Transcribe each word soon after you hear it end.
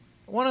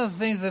One of the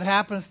things that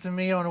happens to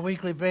me on a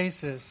weekly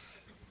basis,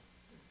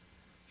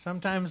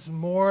 sometimes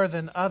more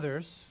than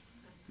others,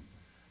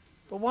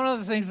 but one of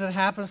the things that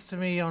happens to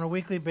me on a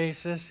weekly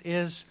basis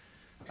is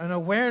an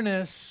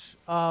awareness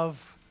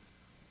of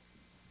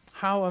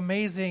how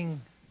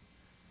amazing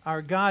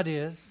our God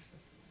is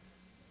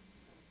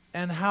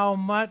and how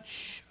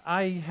much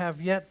I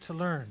have yet to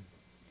learn,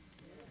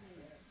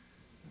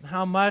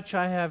 how much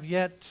I have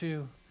yet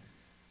to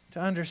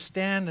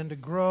understand and to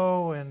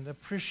grow and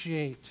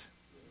appreciate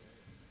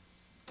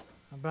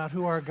about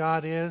who our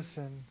God is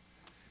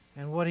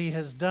and what He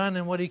has done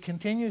and what He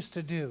continues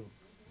to do.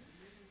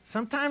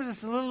 Sometimes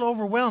it's a little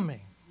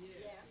overwhelming.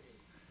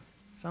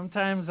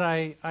 Sometimes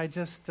I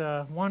just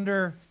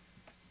wonder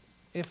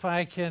if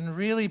I can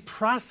really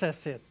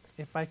process it,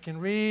 if I can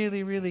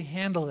really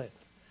handle it.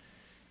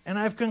 And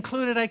I've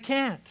concluded I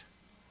can't.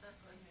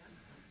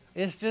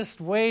 It's just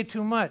way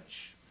too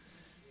much.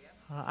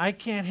 I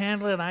can't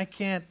handle it. I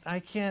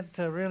can't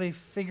really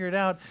figure it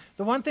out.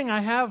 The one thing I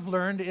have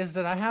learned is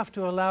that I have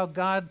to allow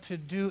God to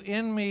do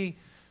in me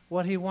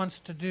what He wants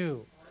to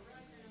do,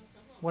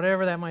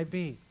 whatever that might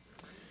be.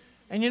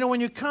 And when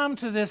you come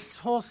to this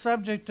whole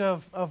subject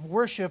of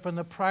worship and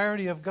the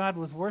priority of God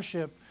with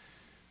worship,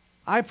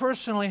 I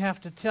personally have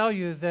to tell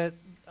you that,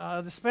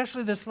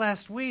 especially this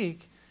last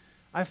week,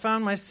 I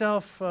found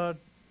myself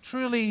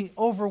truly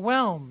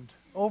overwhelmed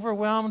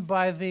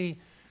by the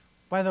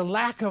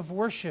lack of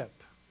worship.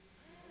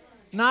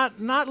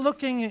 Not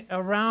looking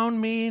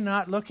around me,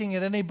 not looking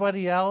at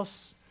anybody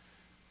else,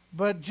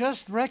 but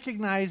just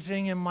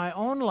recognizing in my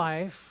own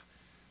life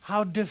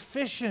how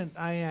deficient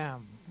I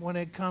am when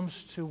it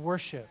comes to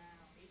worship.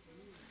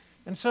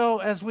 And so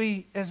as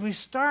we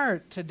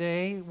start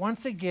today,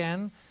 once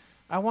again,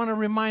 I want to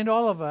remind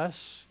all of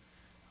us,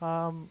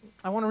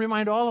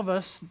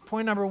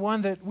 point number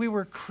one, that we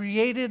were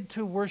created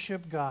to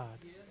worship God.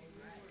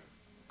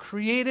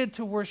 Created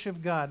to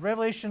worship God.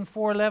 Revelation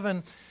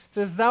 4:11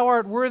 says, "Thou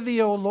art worthy,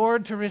 O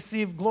Lord, to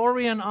receive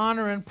glory and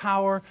honor and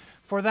power,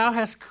 for Thou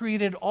hast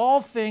created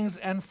all things,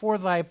 and for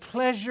Thy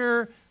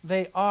pleasure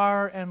they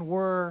are and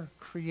were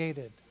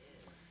created."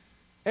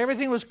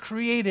 Everything was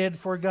created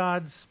for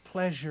God's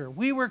pleasure.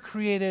 We were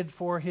created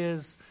for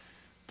His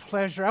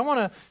pleasure. I want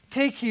to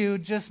take you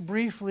just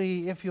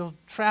briefly, if you'll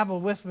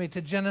travel with me, to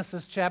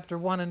Genesis chapter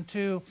 1 and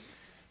 2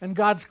 and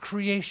God's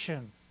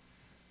creation.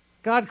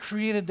 God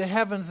created the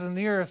heavens and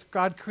the earth.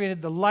 God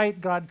created the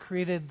light. God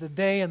created the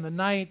day and the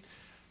night.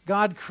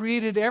 God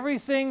created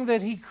everything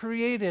that He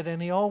created,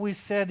 and He always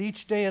said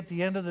each day at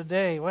the end of the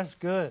day, well, that's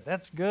good,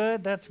 that's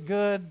good, that's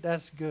good,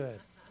 that's good.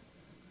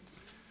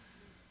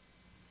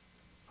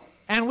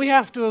 And we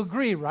have to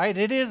agree, right?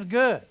 It is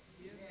good.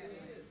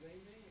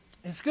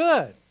 It's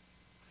good.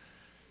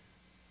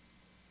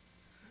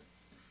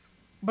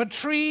 But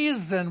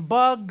trees and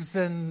bugs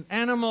and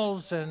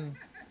animals and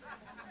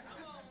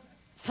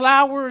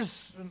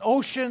flowers and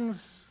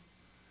oceans,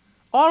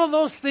 all of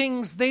those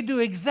things, they do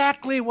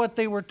exactly what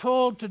they were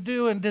told to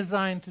do and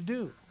designed to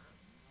do.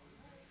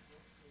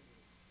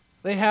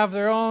 They have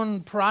their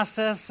own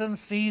process and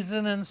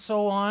season and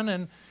so on,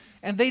 and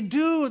they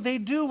do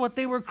what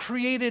they were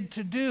created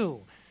to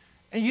do.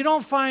 And you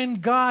don't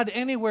find God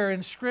anywhere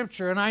in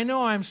Scripture, and I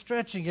know I'm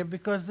stretching it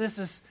because this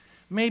is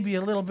maybe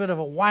a little bit of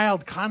a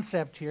wild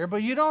concept here,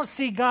 but you don't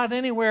see God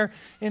anywhere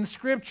in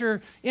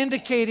Scripture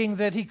indicating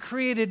that He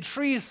created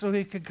trees so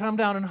He could come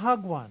down and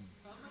hug one.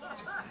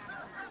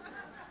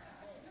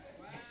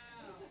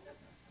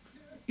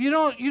 You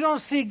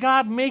don't see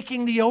God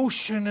making the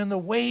ocean and the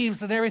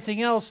waves and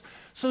everything else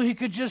so He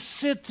could just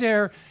sit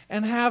there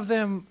and have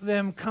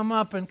them come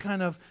up and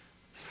kind of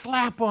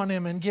slap on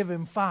Him and give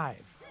Him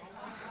 5.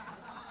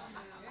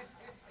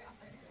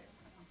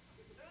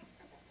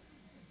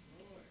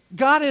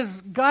 God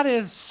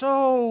is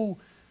so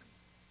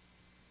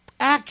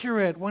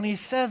accurate when He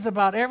says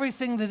about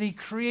everything that He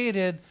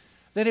created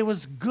that it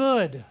was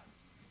good.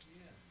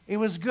 It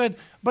was good.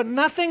 But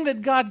nothing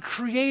that God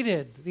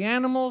created, the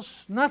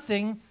animals,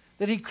 nothing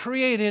that He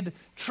created,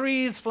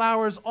 trees,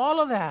 flowers, all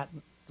of that,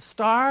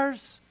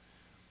 stars,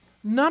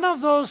 none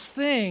of those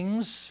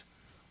things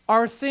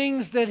are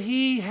things that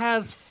He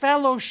has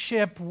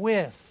fellowship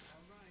with.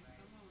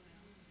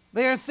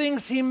 They are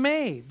things He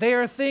made. They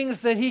are things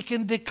that He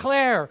can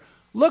declare,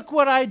 look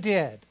what I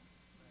did.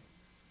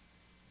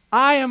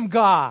 I am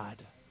God.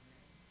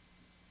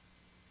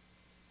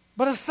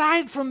 But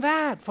aside from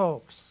that,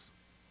 folks,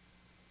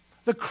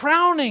 the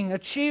crowning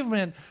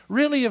achievement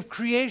really of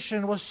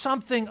creation was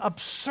something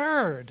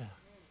absurd.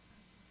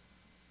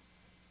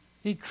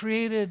 He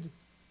created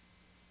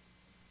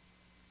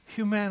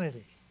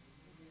humanity.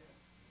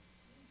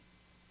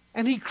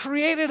 And He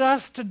created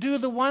us to do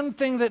the one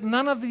thing that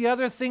none of the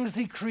other things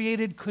He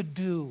created could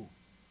do.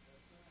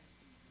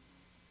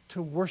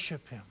 To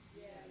worship Him.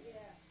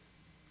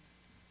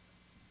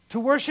 To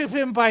worship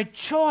Him by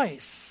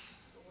choice.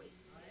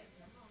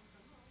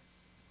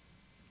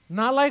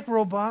 Not like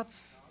robots.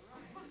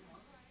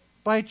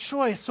 By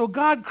choice. So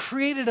God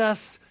created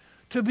us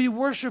to be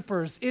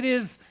worshipers. It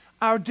is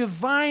our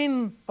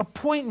divine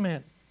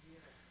appointment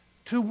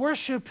to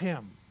worship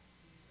Him.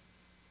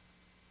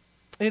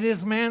 It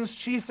is man's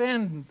chief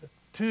end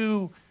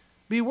to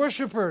be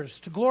worshipers,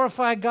 to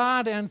glorify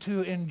God and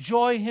to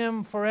enjoy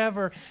Him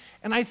forever.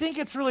 And I think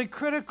it's really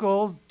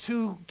critical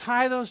to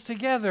tie those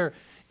together.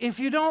 If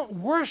you don't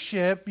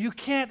worship, you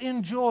can't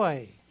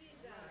enjoy.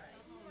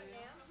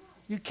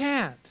 You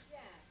can't.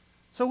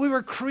 So we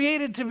were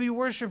created to be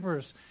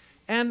worshipers.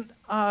 And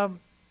I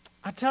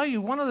tell you,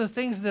 one of the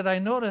things that I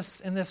notice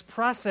in this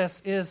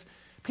process is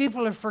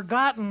people have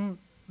forgotten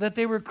that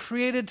they were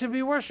created to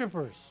be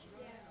worshipers.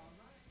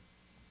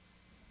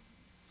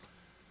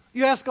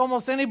 You ask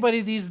almost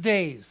anybody these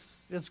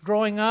days that's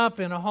growing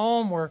up in a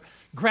home or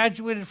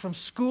graduated from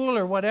school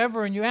or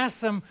whatever, and you ask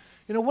them,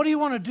 what do you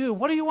want to do?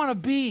 What do you want to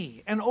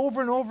be? And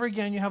over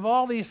again, you have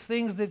all these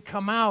things that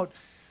come out.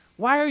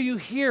 Why are you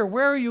here?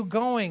 Where are you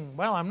going?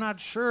 Well, I'm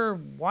not sure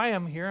why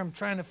I'm here. I'm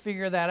trying to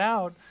figure that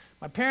out.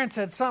 My parents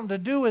had something to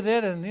do with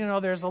it, and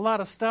there's a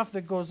lot of stuff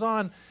that goes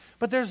on.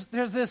 But there's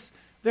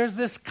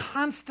this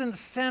constant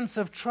sense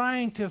of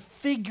trying to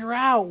figure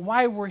out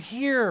why we're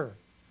here.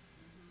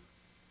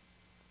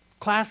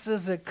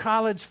 Classes at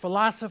college,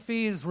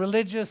 philosophies,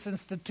 religious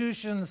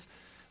institutions,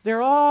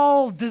 they're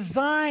all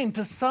designed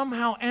to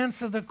somehow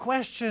answer the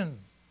question,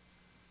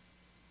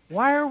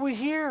 why are we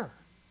here?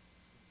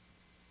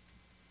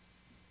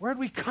 Where did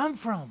we come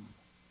from?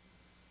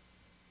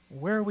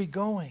 Where are we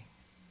going?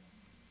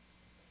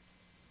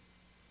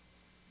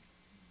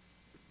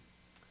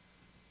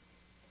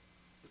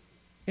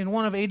 In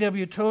one of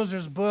A.W.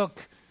 Tozer's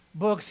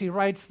books, he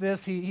writes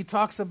this. He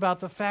talks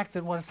about the fact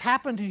that what has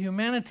happened to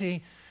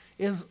humanity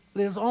is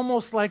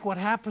almost like what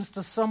happens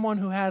to someone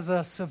who has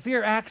a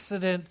severe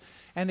accident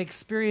and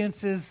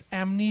experiences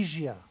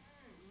amnesia.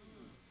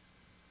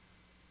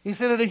 He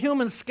said at a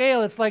human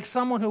scale, it's like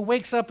someone who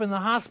wakes up in the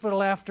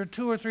hospital after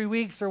 2 or 3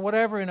 weeks or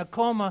whatever in a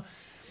coma,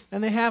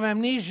 and they have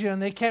amnesia,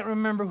 and they can't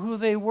remember who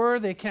they were,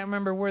 they can't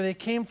remember where they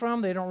came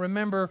from, they don't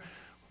remember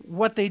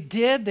what they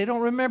did, they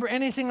don't remember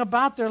anything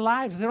about their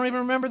lives, they don't even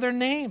remember their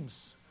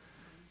names.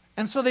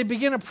 And so they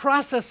begin a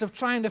process of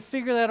trying to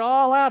figure that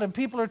all out, and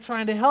people are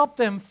trying to help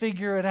them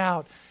figure it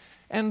out.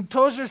 And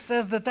Tozer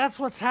says that that's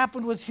what's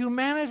happened with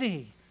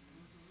humanity.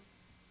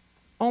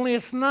 Only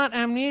it's not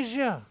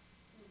amnesia.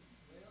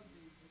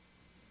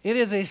 It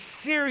is a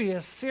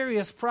serious,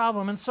 serious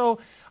problem. And so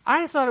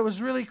I thought it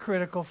was really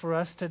critical for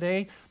us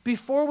today,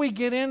 before we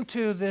get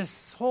into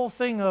this whole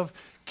thing of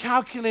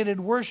calculated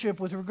worship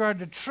with regard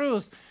to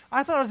truth,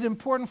 I thought it was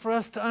important for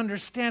us to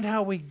understand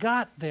how we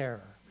got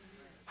there.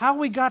 How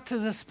we got to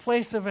this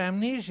place of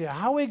amnesia.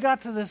 How we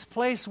got to this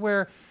place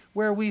where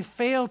we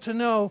fail to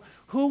know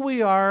who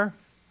we are,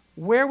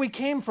 where we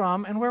came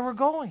from, and where we're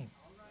going.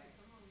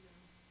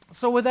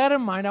 So with that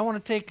in mind, I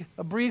want to take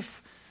a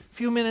brief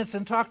few minutes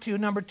and talk to you,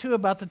 number 2,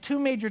 about the 2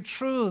 major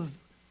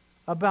truths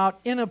about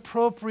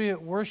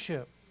inappropriate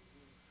worship.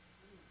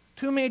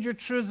 2 major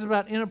truths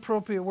about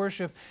inappropriate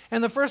worship.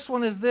 And the first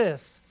one is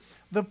this: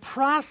 the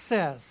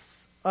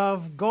process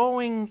of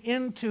going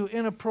into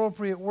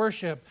inappropriate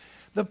worship.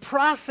 The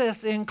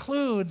process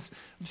includes,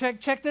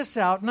 check this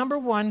out, number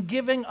 1,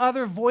 giving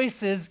other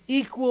voices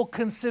equal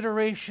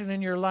consideration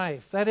in your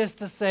life. That is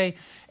to say,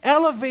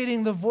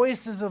 elevating the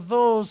voices of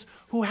those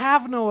who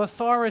have no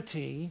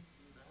authority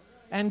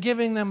and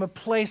giving them a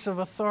place of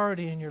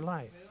authority in your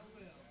life.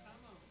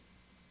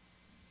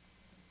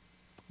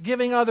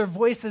 Giving other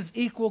voices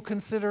equal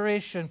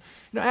consideration.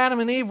 Adam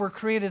and Eve were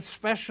created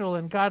special,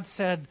 and God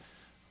said,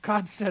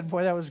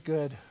 boy, that was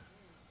good.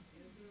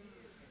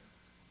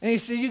 And He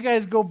said, you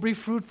guys go be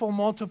fruitful,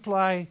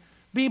 multiply,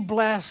 be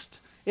blessed.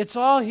 It's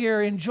all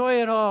here,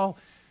 enjoy it all.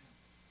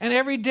 And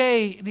every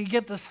day you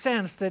get the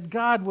sense that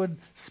God would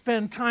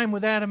spend time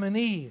with Adam and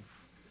Eve.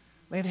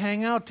 They'd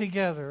hang out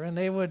together, and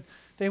they would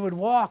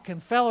walk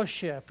in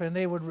fellowship, and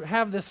they would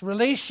have this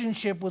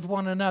relationship with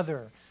one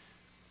another.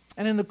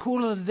 And in the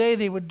cool of the day,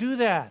 they would do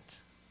that.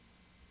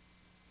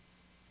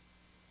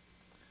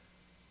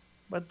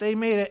 But they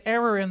made an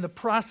error in the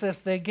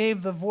process. They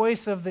gave the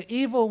voice of the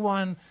evil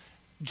one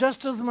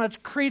just as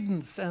much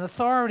credence and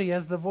authority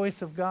as the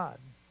voice of God.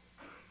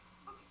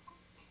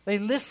 They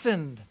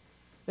listened.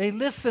 They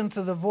listened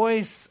to the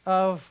voice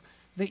of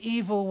the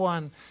evil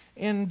one.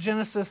 In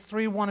Genesis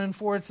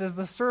 3:1-4, it says,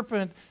 the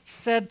serpent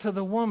said to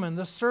the woman,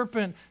 the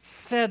serpent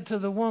said to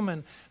the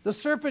woman. The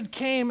serpent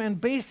came and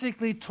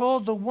basically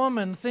told the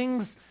woman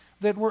things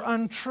that were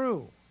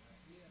untrue.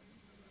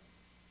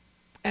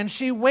 And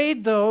she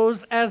weighed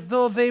those as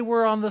though they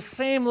were on the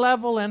same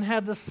level and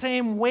had the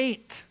same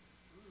weight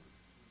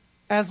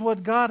as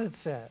what God had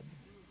said.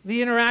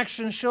 The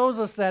interaction shows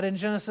us that in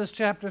Genesis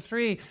chapter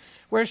 3,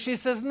 where she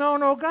says, no,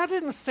 God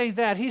didn't say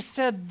that. He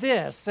said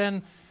this.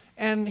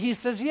 And he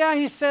says, yeah,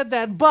 he said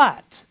that,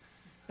 but.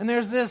 And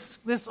there's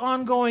this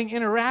ongoing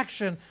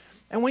interaction.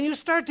 And when you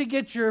start to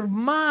get your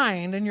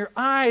mind and your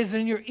eyes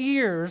and your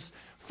ears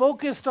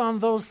focused on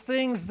those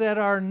things that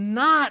are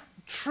not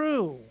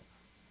true,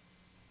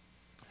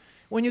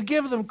 when you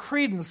give them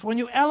credence, when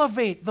you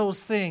elevate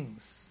those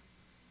things,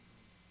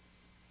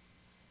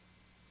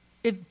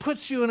 it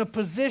puts you in a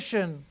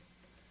position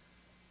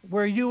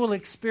where you will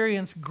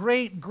experience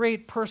great,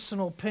 great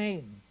personal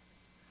pain.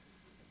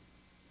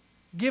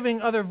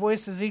 giving other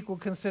voices equal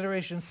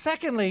consideration.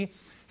 Secondly,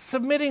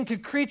 submitting to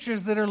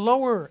creatures that are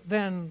lower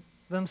than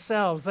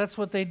themselves. That's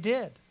what they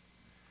did.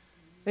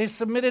 They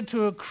submitted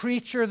to a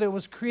creature that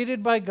was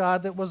created by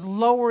God that was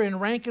lower in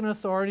rank and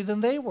authority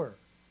than they were.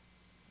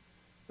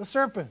 The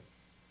serpent.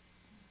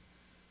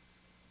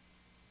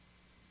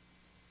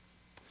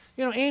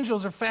 You know,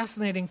 angels are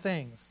fascinating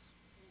things.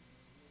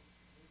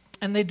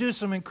 And they do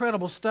some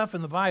incredible stuff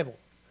in the Bible.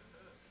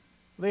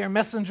 They are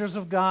messengers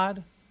of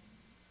God.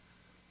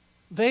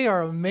 They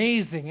are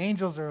amazing.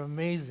 Angels are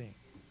amazing.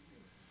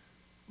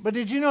 But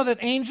did you know that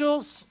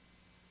angels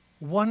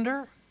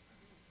wonder?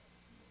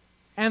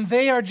 And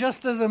they are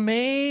just as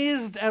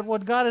amazed at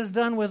what God has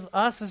done with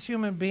us as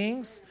human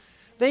beings.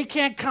 They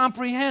can't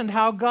comprehend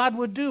how God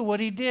would do what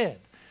He did.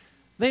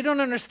 They don't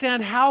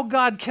understand how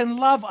God can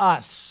love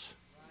us.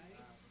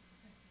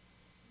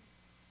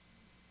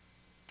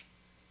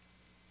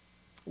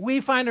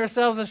 We find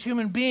ourselves as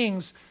human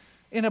beings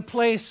in a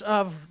place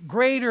of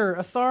greater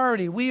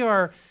authority. We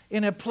are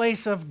in a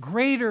place of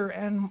greater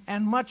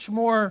and much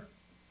more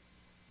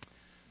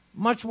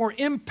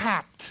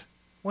impact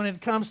when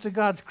it comes to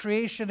God's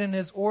creation and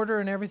His order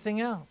and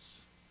everything else.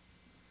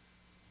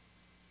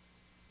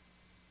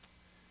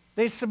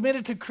 They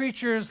submitted to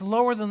creatures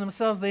lower than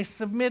themselves. They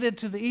submitted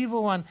to the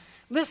evil one.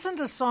 Listen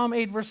to Psalm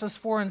 8, verses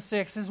 4 and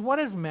 6. What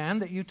is man,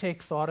 that you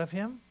take thought of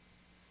him?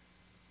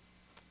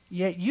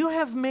 Yet you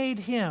have made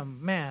him,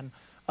 man,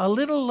 a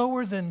little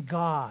lower than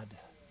God.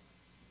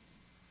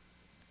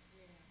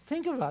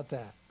 Think about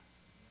that.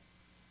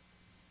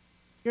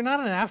 You're not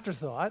an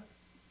afterthought.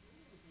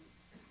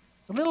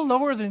 A little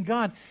lower than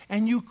God.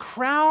 And you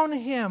crown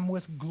him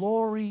with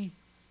glory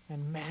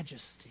and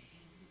majesty.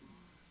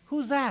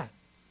 Who's that?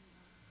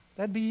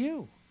 That'd be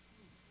you.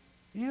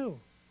 You.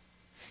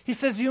 He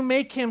says, you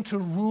make him to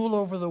rule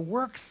over the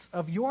works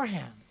of your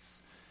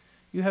hands.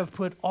 You have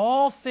put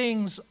all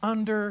things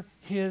under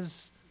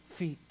his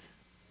feet.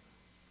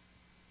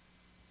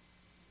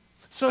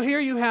 So here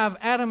you have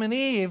Adam and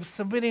Eve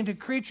submitting to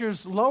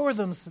creatures lower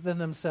than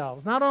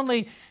themselves, not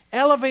only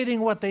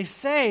elevating what they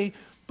say,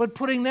 but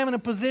putting them in a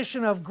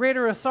position of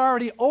greater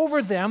authority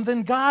over them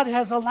than God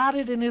has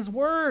allotted in His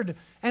Word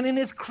and in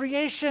His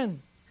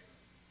creation.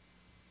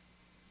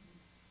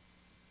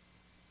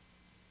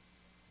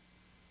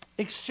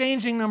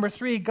 Exchanging, number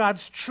 3,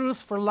 God's truth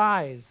for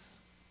lies.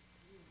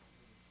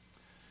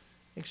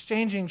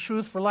 Exchanging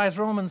truth for lies.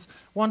 Romans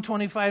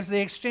 1:25 says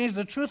they exchanged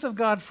the truth of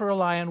God for a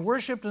lie and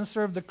worshipped and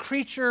served the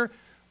creature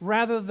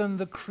rather than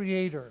the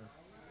Creator.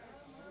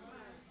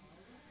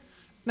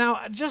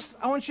 Now,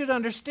 I want you to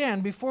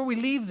understand, before we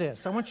leave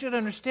this, I want you to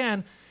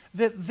understand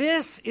that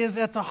this is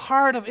at the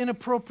heart of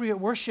inappropriate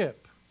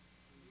worship.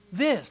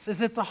 This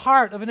is at the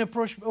heart of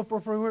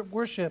inappropriate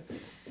worship.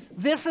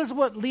 This is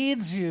what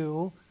leads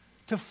you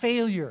to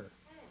failure.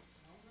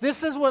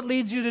 This is what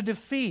leads you to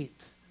defeat.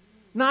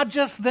 Not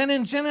just then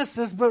in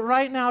Genesis, but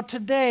right now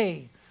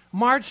today.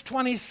 March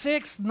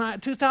 26,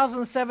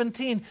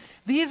 2017.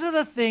 These are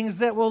the things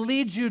that will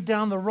lead you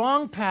down the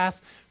wrong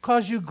path,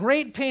 cause you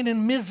great pain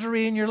and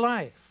misery in your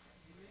life.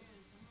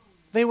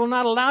 They will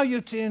not allow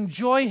you to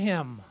enjoy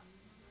Him.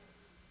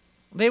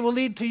 They will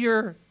lead to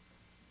your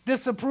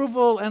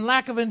disapproval and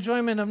lack of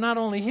enjoyment of not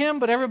only Him,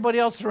 but everybody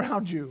else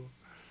around you.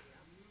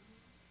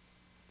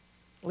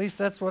 At least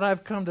that's what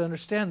I've come to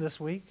understand this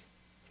week.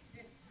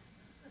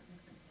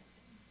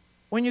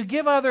 When you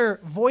give other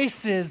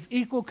voices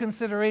equal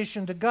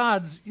consideration to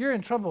God's, you're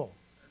in trouble.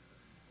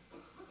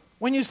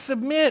 When you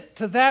submit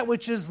to that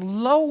which is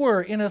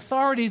lower in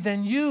authority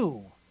than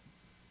you,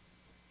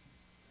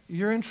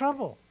 you're in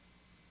trouble.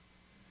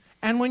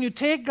 And when you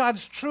take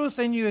God's truth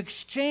and you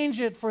exchange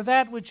it for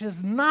that which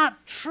is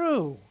not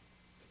true,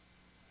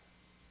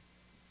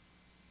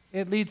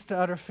 it leads to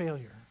utter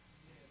failure.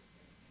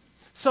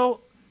 So,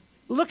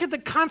 look at the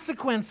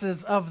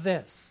consequences of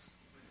this.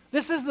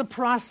 This is the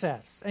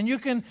process. And you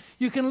can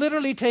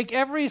literally take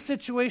every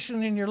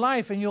situation in your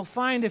life and you'll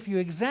find, if you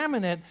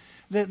examine it,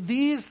 that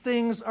these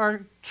things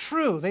are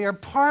true. They are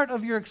part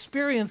of your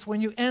experience when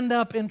you end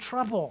up in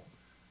trouble,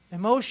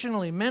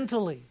 emotionally,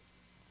 mentally,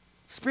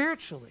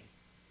 spiritually.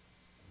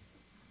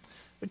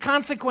 The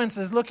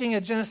consequences, looking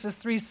at Genesis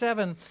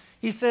 3:7,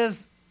 he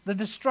says, the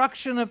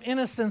destruction of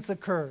innocence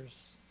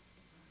occurs.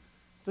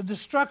 The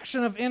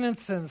destruction of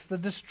innocence, the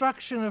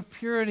destruction of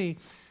purity.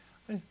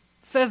 It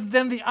says,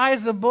 then the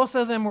eyes of both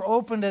of them were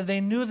opened, and they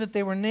knew that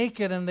they were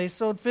naked, and they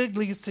sewed fig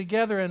leaves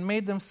together and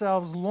made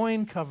themselves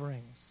loin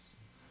coverings.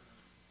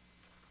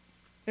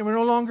 They were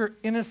no longer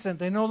innocent.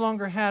 They no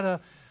longer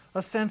had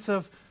a sense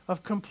of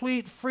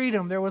complete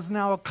freedom. There was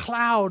now a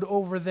cloud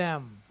over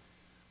them.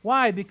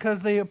 Why?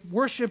 Because they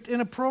worshipped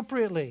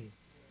inappropriately.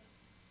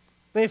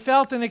 They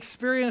felt and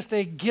experienced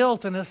a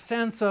guilt and a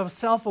sense of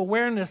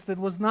self-awareness that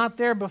was not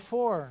there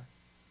before.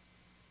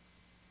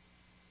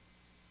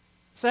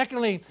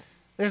 Secondly,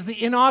 there's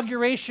the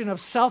inauguration of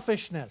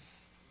selfishness.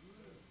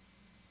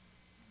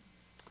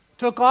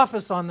 Took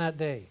office on that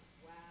day.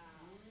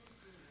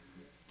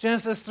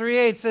 Genesis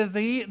 3:8 says,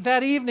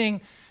 that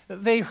evening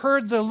they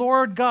heard the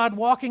Lord God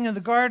walking in the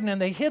garden,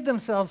 and they hid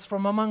themselves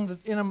from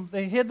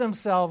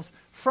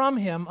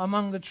him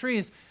among the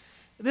trees.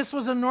 This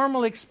was a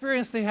normal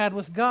experience they had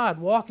with God,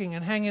 walking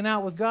and hanging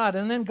out with God.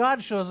 And then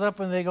God shows up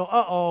and they go,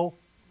 uh-oh.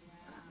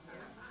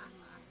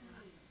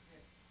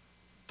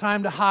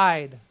 Time to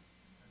hide.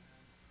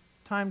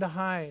 Time to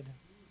hide.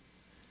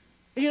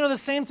 You know, the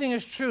same thing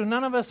is true.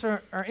 None of us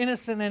are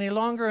innocent any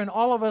longer, and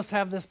all of us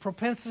have this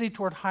propensity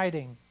toward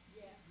hiding.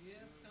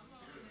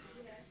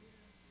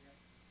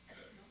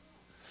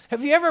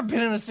 Have you ever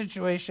been in a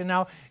situation,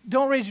 now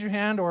don't raise your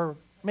hand or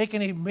make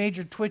any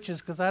major twitches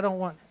because I don't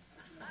want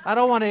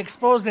to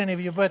expose any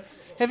of you, but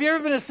have you ever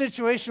been in a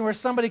situation where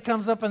somebody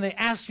comes up and they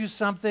ask you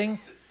something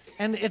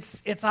and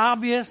it's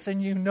obvious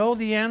and you know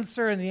the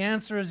answer and the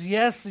answer is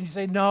yes and you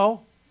say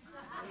no?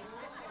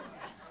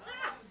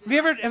 Have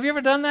you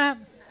ever done that?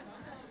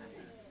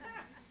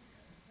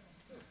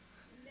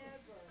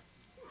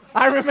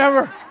 I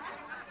remember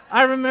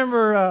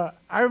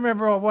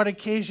on one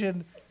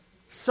occasion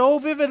so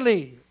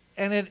vividly,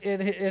 and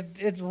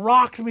it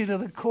rocked me to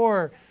the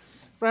core.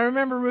 But I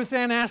remember Ruth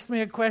Ann asked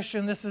me a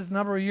question. This is a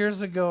number of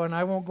years ago, and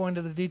I won't go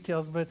into the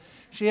details, but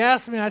she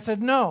asked me, and I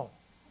said no.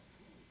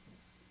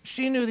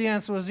 She knew the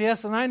answer was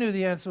yes, and I knew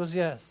the answer was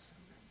yes.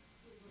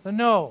 So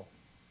no.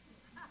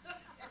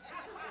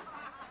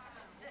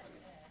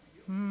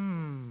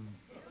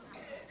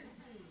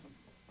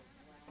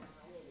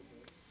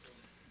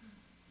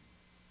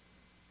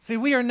 See,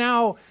 we are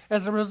now,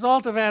 as a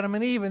result of Adam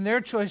and Eve and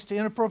their choice to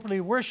inappropriately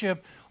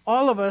worship,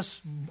 all of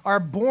us are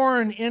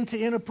born into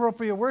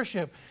inappropriate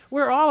worship.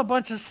 We're all a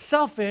bunch of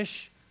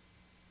selfish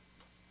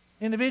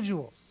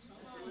individuals.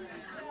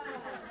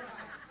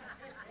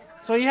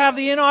 So you have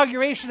the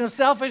inauguration of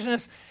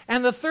selfishness,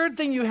 and the third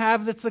thing you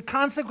have that's the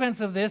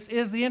consequence of this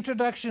is the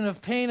introduction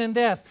of pain and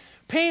death.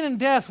 Pain and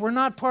death were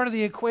not part of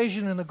the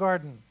equation in the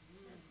garden.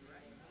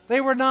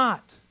 They were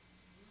not.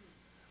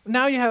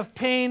 Now you have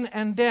pain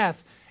and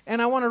death. And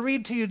I want to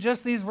read to you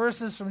just these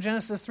verses from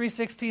Genesis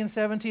 3:16,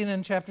 17,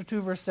 and chapter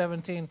 2, verse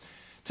 17.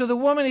 To the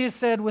woman he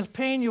said, with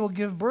pain you will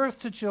give birth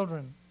to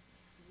children.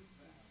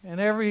 And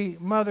every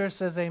mother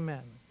says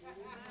amen.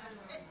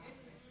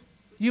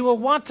 You will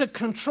want to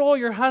control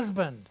your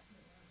husband,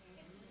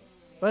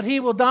 but he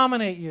will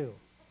dominate you.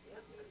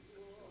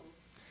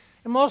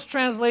 In most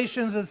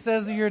translations it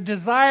says that your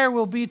desire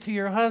will be to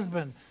your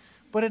husband,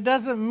 but it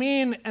doesn't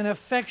mean an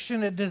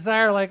affectionate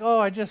desire like, oh,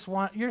 I just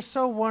want, you're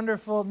so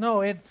wonderful.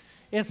 No,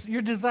 it's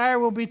your desire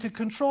will be to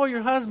control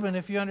your husband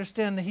if you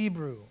understand the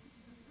Hebrew.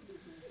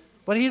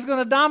 But he's going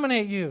to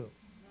dominate you.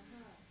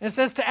 It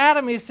says to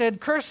Adam, he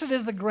said, cursed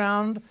is the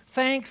ground,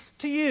 thanks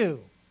to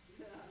you.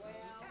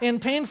 In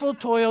painful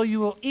toil you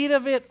will eat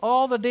of it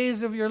all the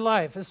days of your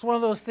life. It's one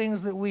of those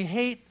things that we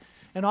hate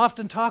and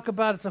often talk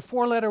about. It's a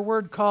 4-letter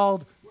word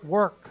called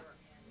work.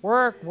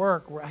 Work.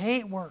 I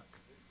hate work.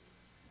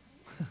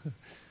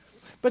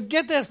 But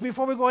get this,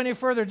 before we go any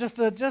further, just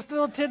a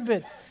little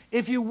tidbit.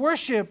 If you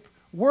worship,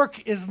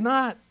 work is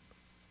not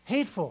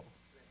hateful.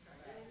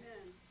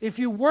 If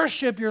you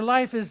worship, your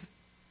life is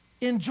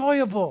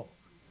enjoyable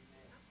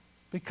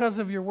because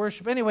of your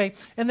worship. Anyway,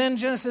 and then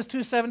Genesis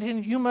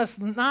 2:17, you must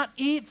not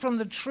eat from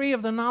the tree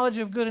of the knowledge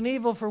of good and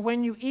evil, for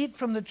when you eat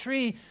from the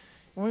tree,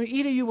 when you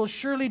eat it, you will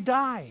surely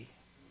die.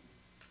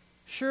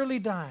 Surely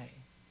die.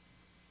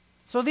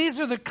 So these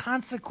are the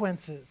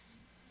consequences.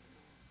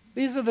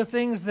 These are the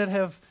things that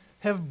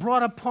have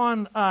brought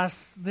upon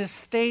us this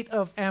state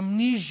of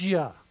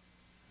amnesia.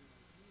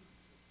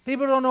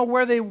 People don't know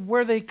where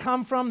they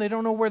come from. They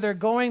don't know where they're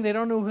going. They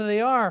don't know who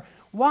they are.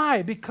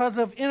 Why? Because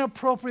of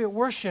inappropriate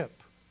worship.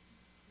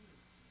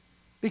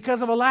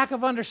 Because of a lack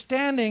of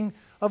understanding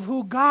of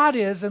who God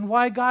is and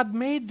why God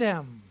made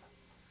them.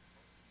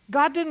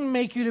 God didn't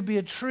make you to be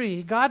a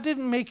tree. God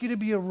didn't make you to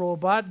be a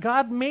robot.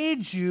 God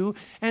made you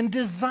and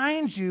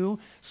designed you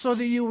so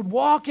that you would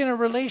walk in a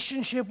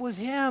relationship with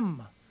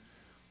Him.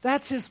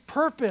 That's His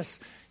purpose.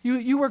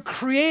 You were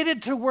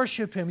created to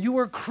worship Him. You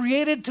were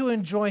created to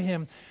enjoy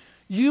Him.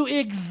 You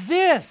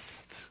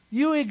exist.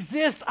 You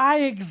exist.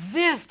 I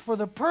exist for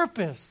the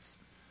purpose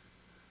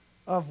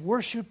of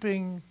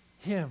worshiping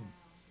Him,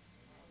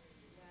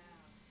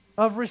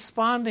 of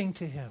responding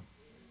to Him.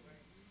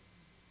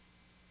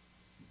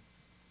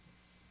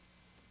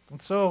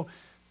 And so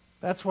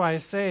that's why I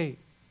say,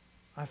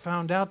 I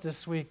found out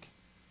this week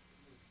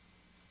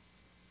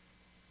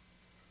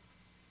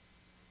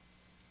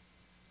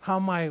how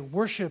my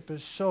worship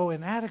is so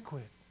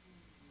inadequate.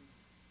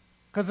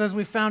 Because as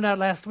we found out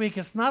last week,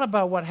 it's not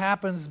about what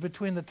happens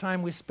between the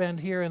time we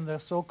spend here in the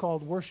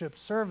so-called worship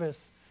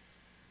service.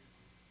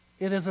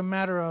 It is a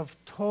matter of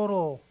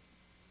total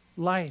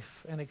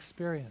life and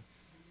experience.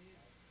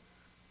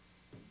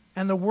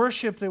 And the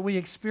worship that we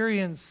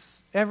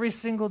experience every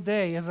single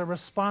day is a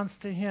response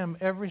to Him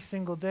every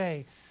single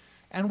day.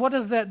 And what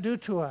does that do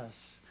to us?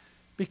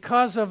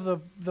 Because of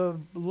the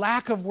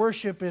lack of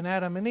worship in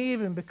Adam and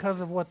Eve, and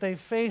because of what they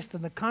faced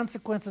and the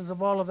consequences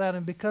of all of that,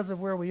 and because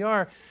of where we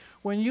are,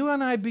 when you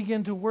and I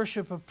begin to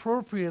worship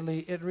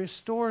appropriately, it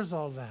restores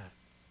all that.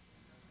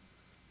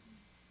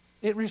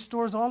 It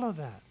restores all of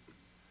that.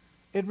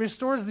 It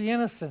restores the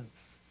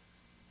innocence.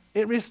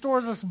 It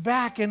restores us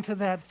back into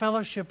that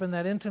fellowship and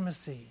that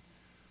intimacy.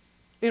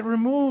 It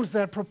removes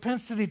that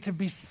propensity to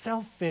be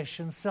selfish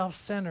and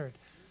self-centered.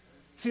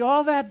 See,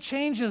 all that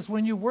changes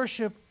when you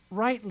worship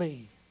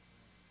rightly.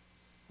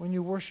 When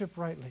you worship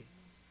rightly.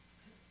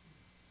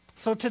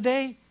 So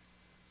today,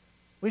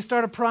 we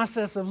start a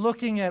process of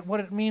looking at what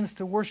it means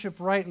to worship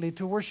rightly,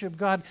 to worship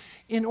God.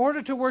 In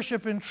order to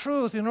worship in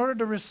truth, in order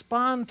to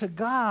respond to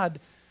God,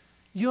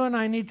 you and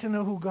I need to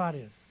know who God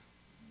is.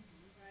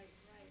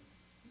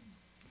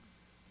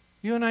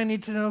 You and I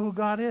need to know who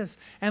God is.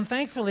 And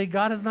thankfully,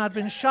 God has not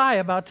been shy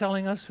about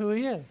telling us who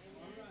He is.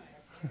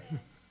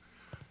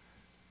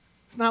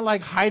 It's not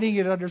like hiding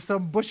it under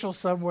some bushel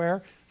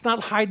somewhere. It's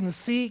not hide and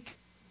seek.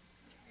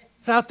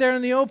 It's out there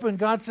in the open.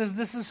 God says,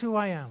 this is who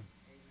I am.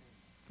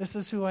 This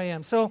is who I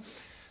am. So,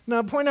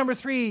 now point number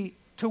 3,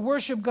 to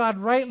worship God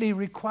rightly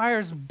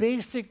requires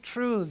basic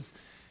truths.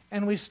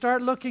 And we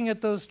start looking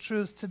at those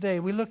truths today.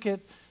 We look at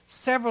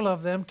several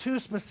of them, 2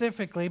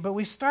 specifically, but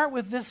we start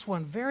with this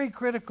one, very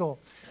critical.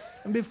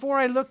 And before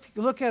I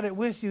look at it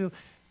with you,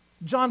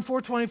 John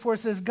 4:24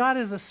 says, God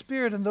is a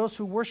spirit, and those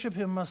who worship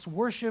Him must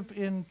worship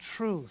in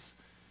truth.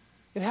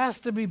 It has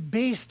to be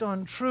based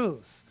on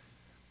truth.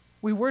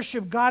 We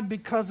worship God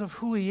because of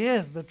who He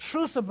is, the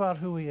truth about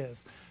who He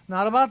is.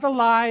 Not about the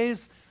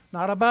lies,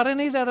 not about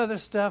any of that other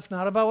stuff,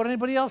 not about what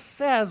anybody else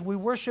says. We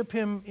worship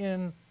Him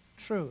in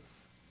truth.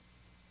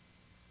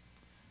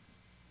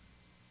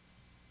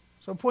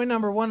 So point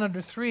number 1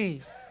 under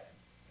 3,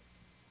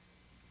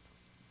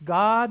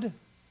 God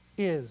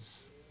is.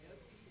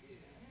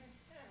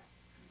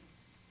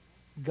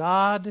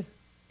 God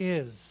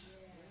is.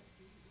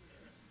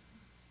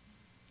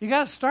 You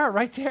got to start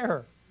right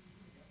there.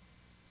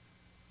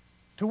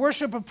 To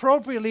worship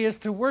appropriately is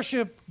to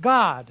worship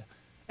God,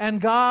 and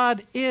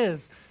God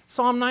is.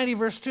 Psalm 90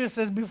 verse 2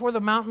 says, before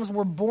the mountains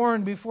were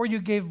born, before you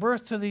gave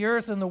birth to the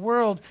earth and the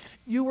world,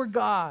 you were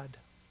God.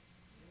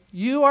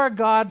 You are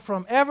God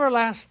from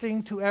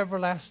everlasting to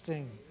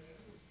everlasting.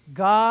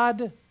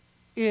 God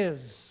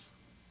is.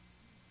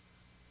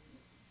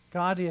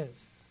 God is.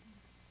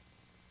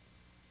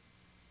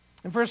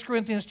 In 1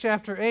 Corinthians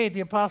chapter 8,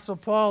 the Apostle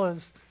Paul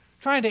is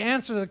trying to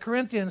answer the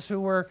Corinthians who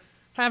were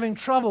having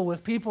trouble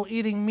with people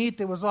eating meat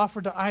that was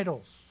offered to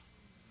idols.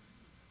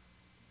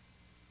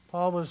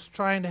 Paul was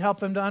trying to help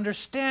them to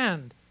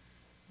understand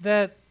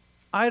that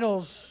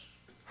idols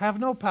have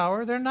no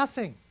power, they're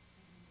nothing.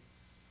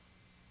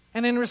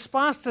 And in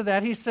response to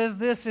that, he says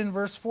this in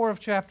verse 4 of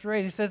chapter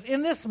 8. He says,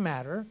 in this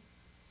matter,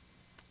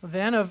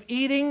 then, of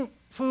eating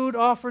food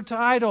offered to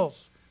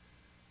idols,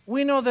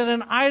 we know that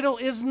an idol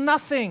is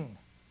nothing,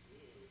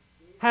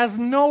 has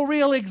no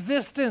real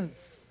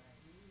existence,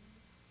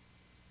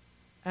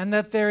 and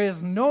that there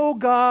is no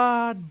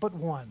God but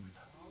one.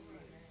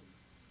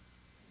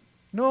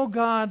 No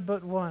God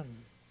but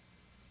one.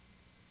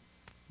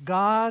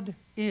 God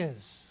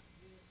is.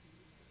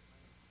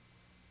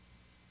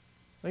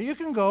 Now you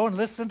can go and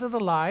listen to the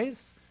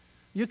lies.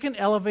 You can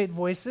elevate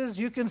voices.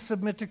 You can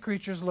submit to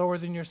creatures lower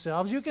than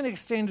yourselves. You can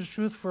exchange the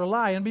truth for a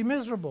lie and be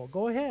miserable.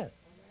 Go ahead.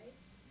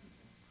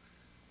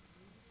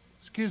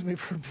 Excuse me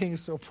for being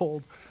so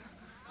bold.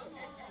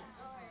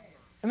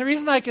 And the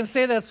reason I can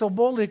say that so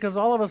boldly because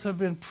all of us have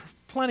been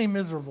plenty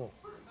miserable.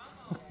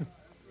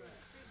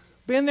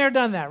 Been there,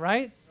 done that,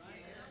 right?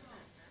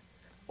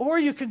 Or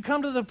you can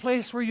come to the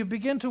place where you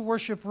begin to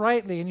worship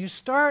rightly and you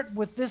start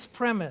with this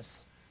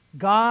premise.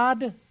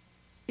 God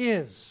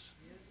is.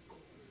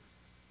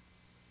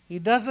 He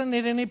doesn't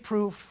need any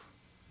proof.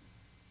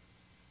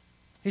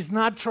 He's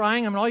not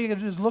trying. I mean, all you got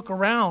to do is look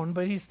around,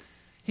 but he's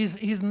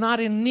not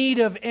in need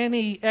of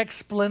any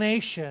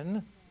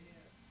explanation.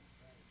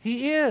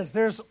 He is.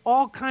 There's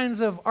all kinds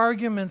of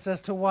arguments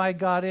as to why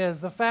God is.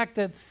 The fact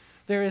that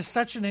there is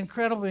such an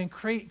incredible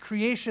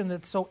creation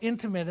that's so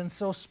intimate and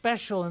so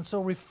special and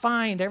so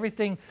refined.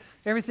 Everything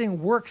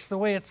works the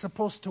way it's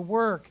supposed to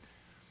work.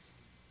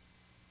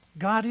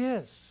 God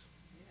is.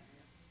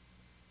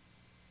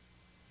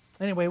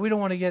 Anyway, we don't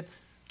want to get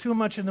too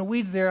much in the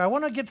weeds there. I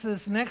want to get to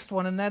this next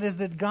one, and that is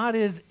that God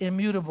is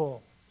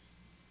immutable.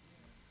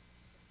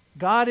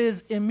 God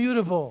is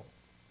immutable.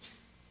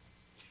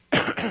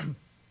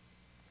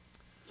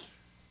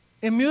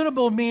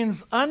 Immutable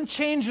means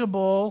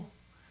unchangeable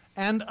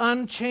and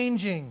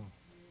unchanging.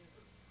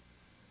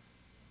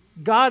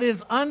 God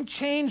is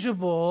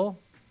unchangeable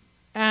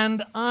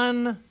and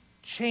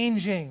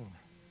unchanging.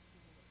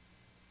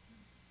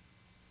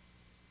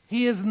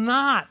 He is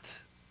not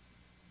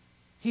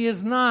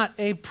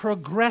a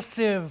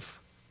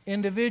progressive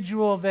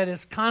individual that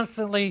is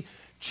constantly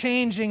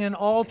changing and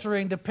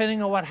altering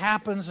depending on what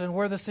happens and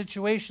where the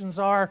situations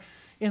are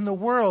in the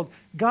world.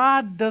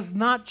 God does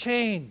not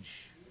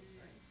change.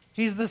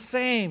 He's the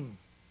same.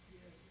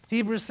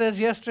 Hebrews says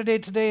yesterday,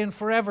 today, and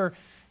forever.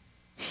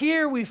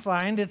 Here we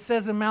find, it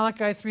says in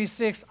Malachi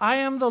 3:6, I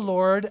am the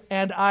Lord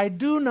and I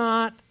do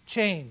not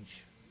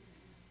change.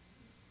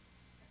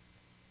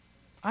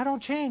 I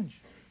don't change.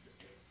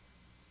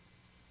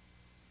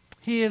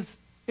 He is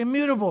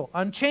immutable,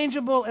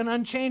 unchangeable, and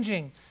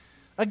unchanging.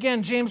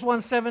 Again, James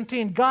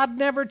 1:17, God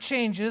never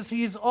changes.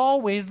 He's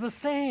always the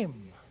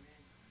same.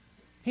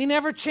 He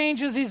never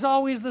changes. He's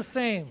always the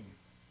same.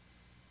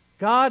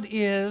 God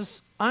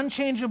is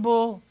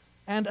unchangeable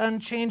and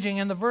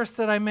unchanging. And the verse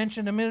that I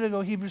mentioned a minute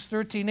ago, Hebrews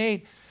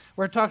 13:8,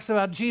 where it talks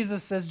about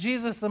Jesus, says,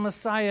 Jesus the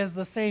Messiah is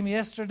the same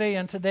yesterday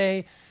and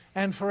today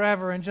and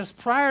forever. And just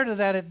prior to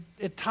that,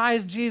 it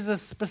ties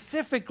Jesus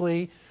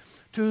specifically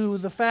to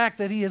the fact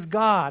that he is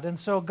God. And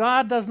so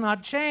God does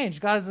not change.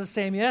 God is the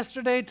same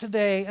yesterday,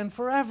 today, and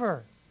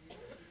forever.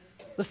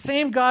 The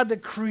same God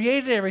that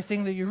created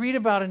everything that you read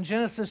about in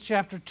Genesis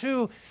chapter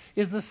 2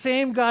 is the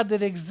same God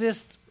that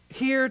exists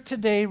here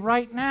today,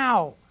 right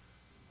now.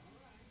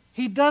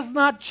 He does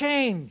not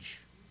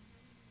change.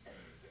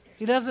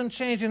 He doesn't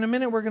change. In a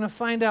minute, we're going to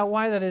find out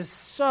why that is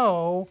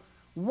so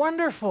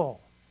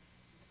wonderful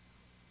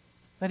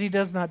that he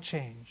does not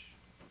change.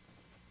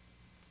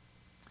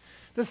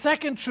 The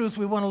second truth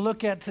we want to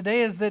look at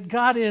today is that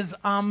God is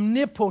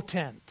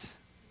omnipotent.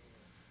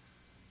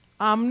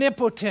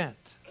 Omnipotent.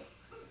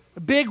 A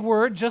big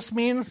word, just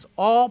means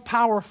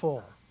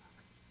all-powerful.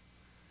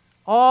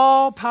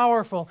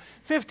 All-powerful.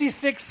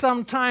 56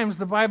 sometimes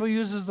the Bible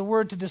uses the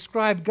word to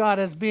describe God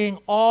as being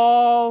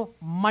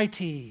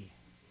almighty.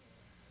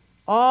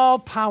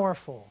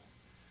 All-powerful.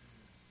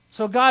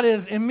 So God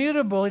is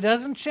immutable, he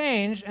doesn't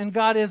change, and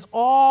God is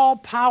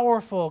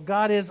all-powerful.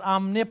 God is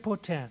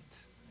omnipotent.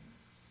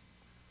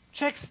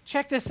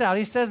 Check this out.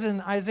 He says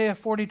in Isaiah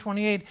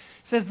 40:28,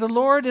 says, the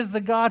Lord is the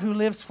God who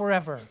lives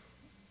forever.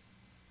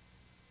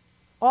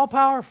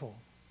 All-powerful.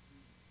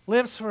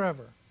 Lives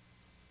forever.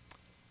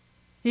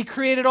 He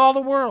created all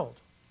the world.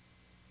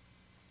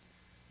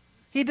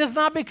 He does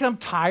not become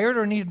tired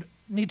or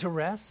need to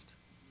rest.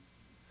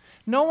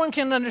 No one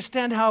can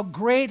understand how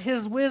great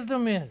his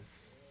wisdom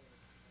is.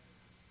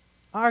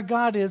 Our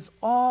God is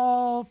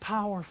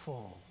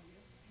all-powerful.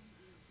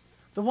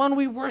 The one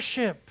we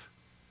worship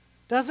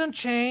doesn't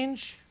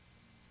change,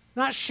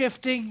 not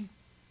shifting,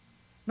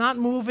 not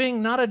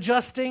moving, not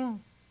adjusting.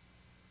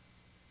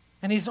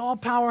 And he's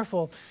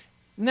all-powerful.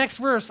 Next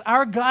verse,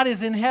 our God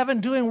is in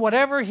heaven doing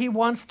whatever he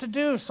wants to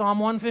do. Psalm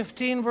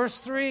 115, verse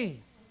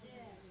 3.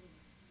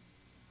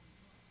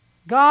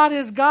 God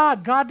is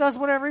God. God does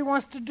whatever he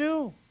wants to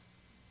do.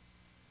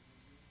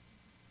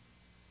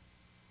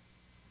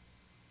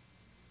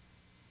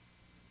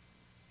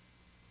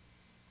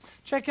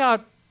 Check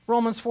out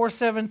Romans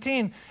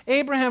 4:17.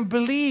 Abraham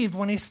believed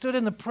when he stood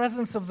in the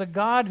presence of the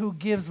God who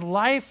gives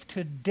life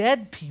to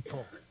dead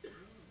people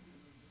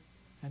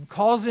and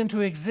calls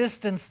into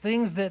existence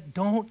things that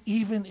don't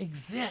even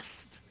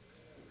exist.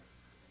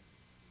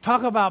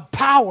 Talk about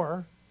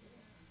power.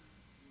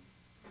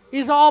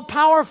 He's all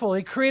powerful.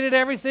 He created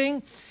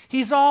everything.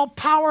 He's all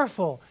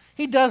powerful.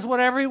 He does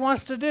whatever he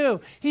wants to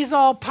do. He's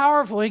all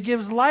powerful. He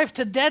gives life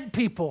to dead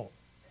people.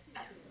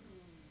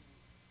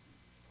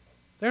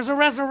 There's a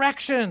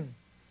resurrection.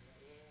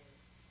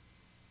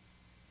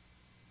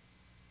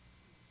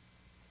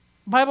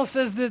 The Bible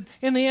says that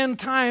in the end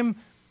time,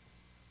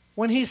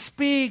 when he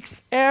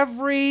speaks,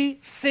 every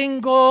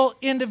single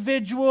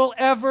individual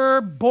ever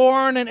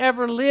born and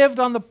ever lived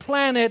on the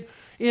planet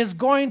is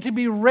going to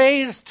be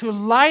raised to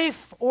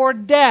life or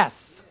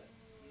death.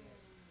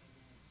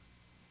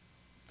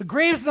 The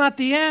grave's not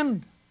the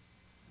end.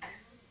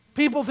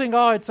 People think,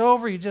 oh, it's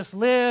over, you just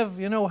live,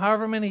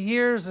 however many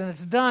years and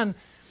it's done.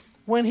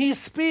 When he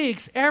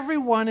speaks,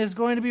 everyone is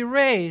going to be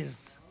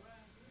raised.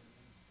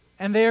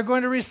 And they are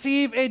going to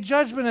receive a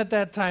judgment at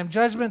that time.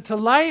 Judgment to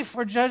life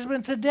or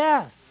judgment to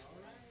death.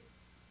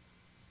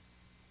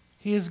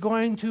 He is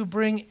going to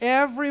bring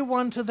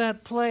everyone to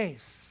that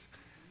place.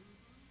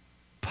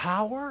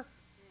 Power?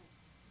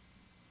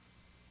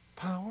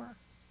 Power?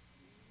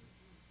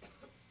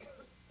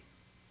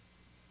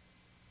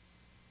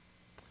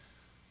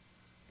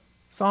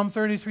 Psalm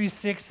 33,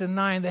 6 and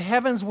 9. The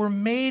heavens were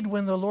made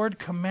when the Lord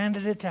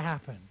commanded it to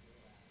happen.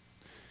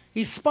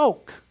 He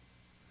spoke.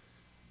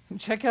 And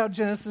check out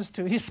Genesis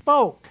 2. He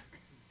spoke.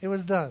 It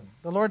was done.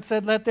 The Lord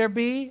said, let there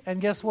be,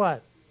 and guess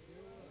what?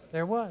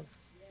 There was.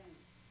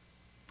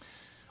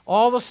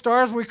 All the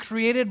stars were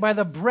created by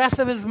the breath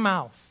of his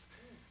mouth.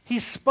 He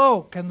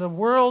spoke, and the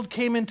world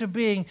came into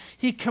being.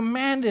 He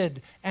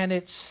commanded, and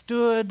it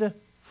stood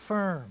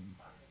firm.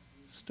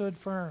 Stood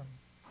firm.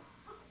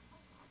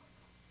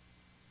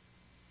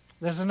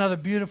 There's another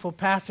beautiful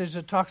passage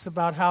that talks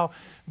about how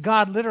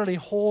God literally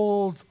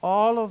holds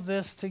all of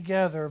this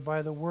together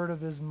by the word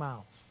of his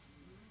mouth.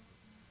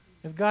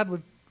 If God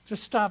would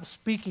just stop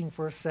speaking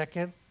for a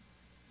second,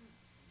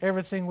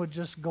 everything would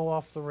just go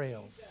off the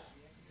rails.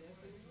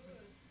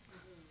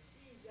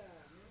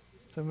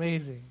 It's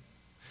amazing.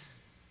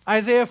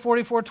 Isaiah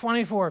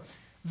 44:24.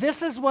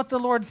 This is what the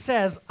Lord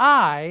says.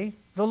 I,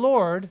 the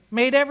Lord,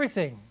 made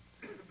everything.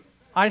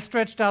 I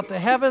stretched out the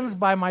heavens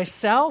by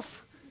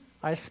myself.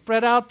 I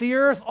spread out the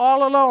earth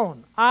all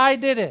alone. I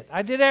did it.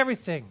 I did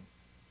everything.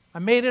 I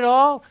made it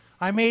all.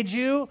 I made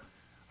you.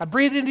 I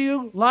breathed into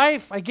you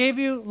life. I gave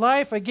you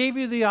life. I gave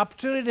you the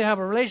opportunity to have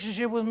a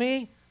relationship with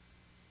me.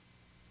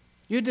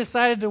 You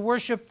decided to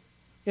worship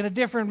in a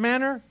different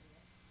manner.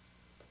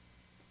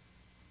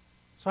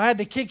 So I had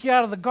to kick you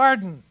out of the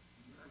garden.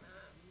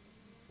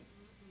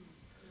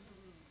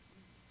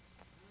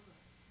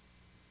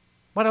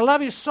 But I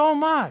love you so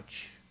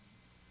much.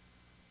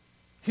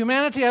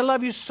 Humanity, I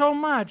love you so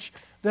much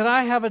that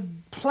I have a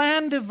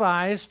plan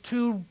devised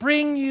to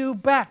bring you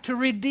back, to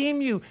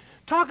redeem you.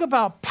 Talk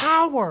about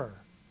power.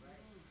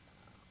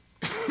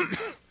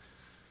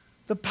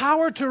 The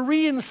power to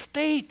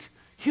reinstate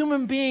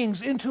human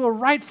beings into a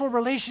rightful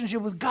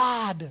relationship with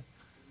God.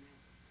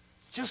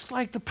 Just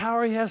like the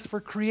power He has for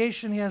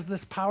creation, He has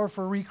this power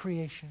for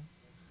recreation.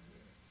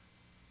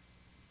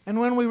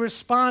 And when we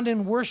respond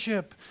in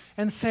worship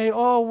and say,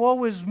 oh,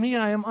 woe is me,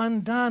 I am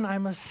undone,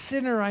 I'm a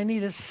sinner, I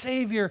need a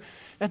Savior,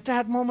 at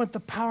that moment the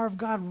power of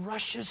God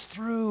rushes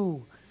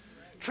through,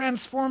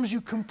 transforms you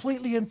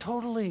completely and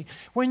totally.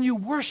 When you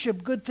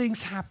worship, good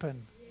things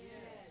happen.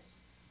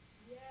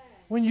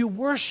 When you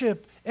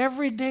worship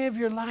every day of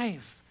your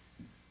life,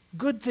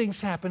 good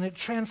things happen. It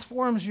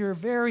transforms your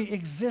very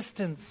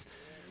existence.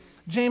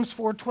 James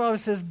 4:12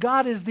 says,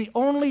 God is the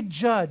only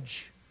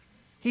judge.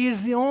 He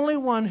is the only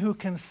one who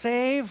can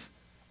save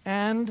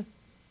and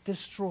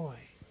destroy.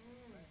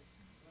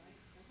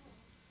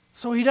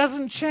 So He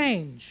doesn't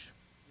change.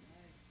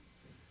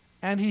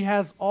 And He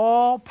has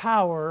all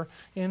power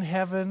in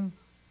heaven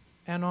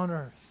and on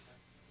earth.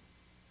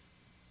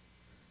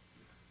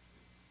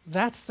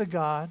 That's the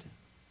God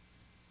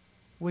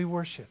we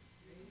worship.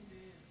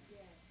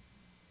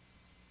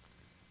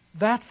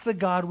 That's the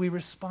God we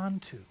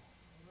respond to.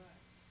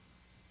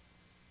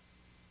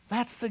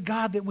 That's the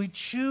God that we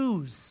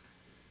choose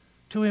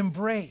to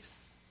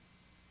embrace.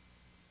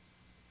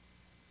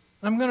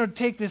 I'm going to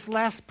take this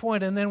last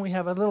point and then we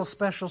have a little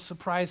special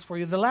surprise for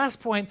you. The last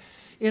point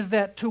is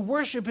that to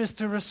worship is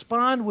to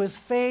respond with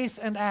faith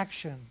and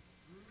action.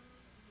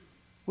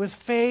 With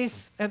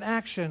faith and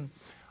action.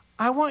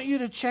 I want you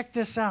to check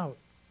this out.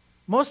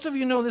 Most of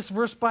you know this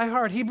verse by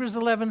heart, Hebrews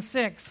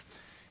 11:6.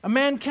 A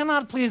man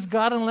cannot please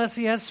God unless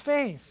he has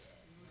faith.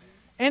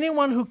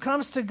 Anyone who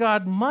comes to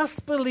God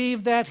must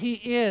believe that He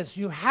is.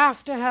 You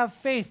have to have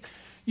faith.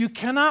 You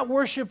cannot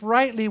worship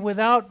rightly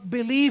without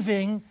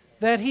believing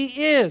that He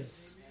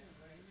is.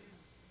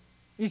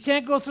 You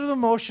can't go through the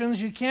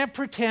motions. You can't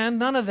pretend.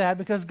 None of that,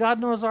 because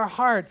God knows our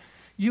heart.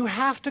 You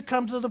have to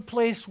come to the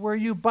place where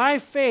you, by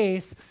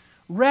faith,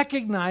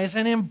 recognize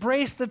and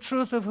embrace the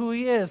truth of who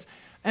He is.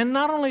 And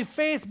not only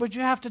faith, but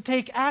you have to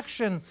take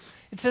action.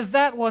 It says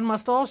that one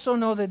must also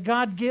know that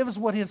God gives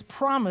what He's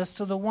promised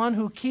to the one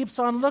who keeps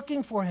on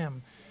looking for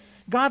Him.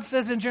 God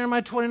says in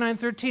Jeremiah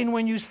 29:13,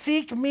 when you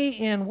seek Me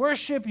in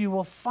worship, you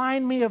will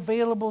find Me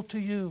available to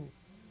you.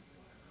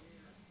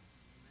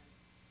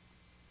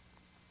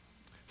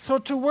 So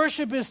to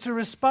worship is to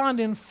respond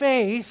in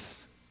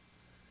faith,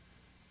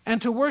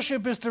 and to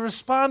worship is to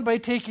respond by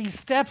taking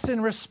steps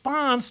in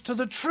response to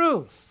the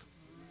truth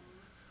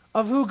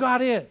of who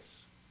God is.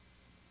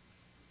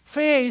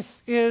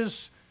 Faith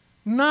is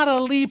not a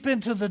leap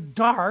into the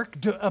dark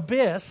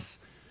abyss.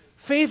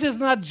 Faith is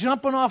not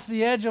jumping off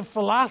the edge of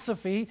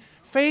philosophy.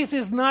 Faith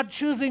is not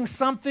choosing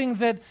something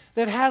that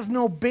has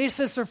no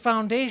basis or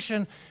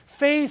foundation.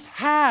 Faith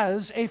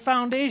has a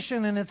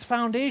foundation, and its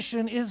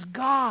foundation is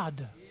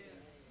God.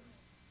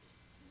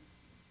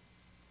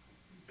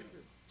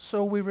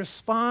 So we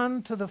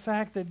respond to the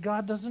fact that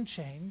God doesn't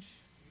change.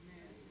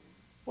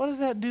 What does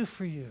that do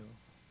for you?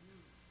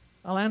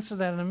 I'll answer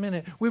that in a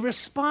minute. We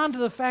respond to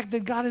the fact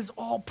that God is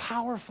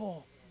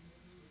all-powerful.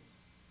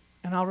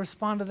 And I'll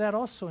respond to that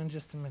also in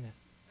just a minute.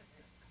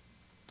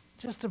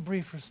 Just a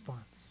brief response.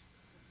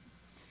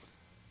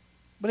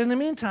 But in the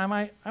meantime,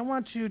 I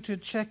want you to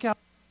check out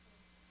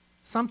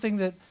something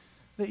that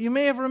you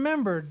may have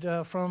remembered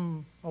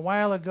from a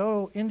while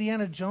ago,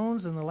 Indiana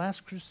Jones and the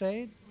Last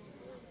Crusade.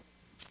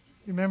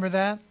 You remember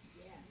that?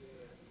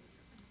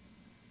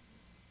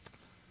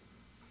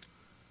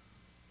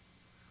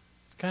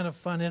 Kind of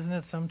fun, isn't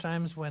it,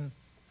 sometimes when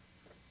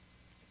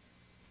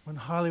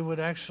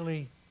Hollywood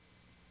actually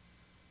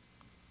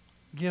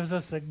gives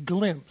us a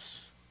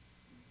glimpse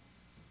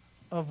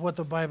of what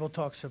the Bible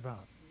talks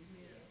about.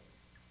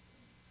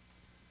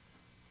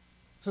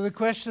 So the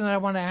question that I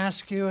want to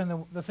ask you,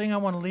 and the thing I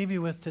want to leave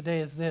you with today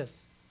is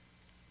this.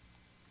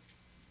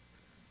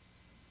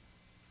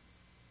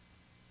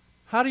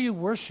 How do you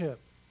worship?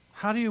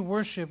 How do you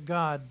worship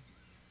God,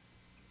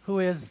 who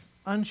is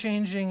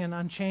unchanging and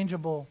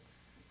unchangeable?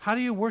 How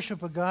do you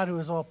worship a God who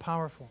is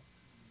all-powerful?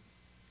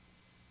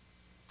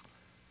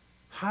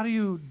 How do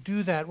you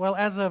do that? Well,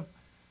 as an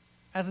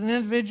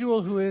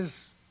individual who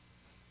is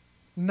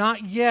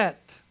not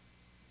yet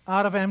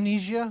out of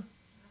amnesia,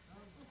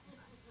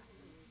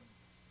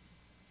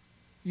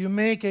 you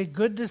make a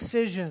good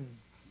decision.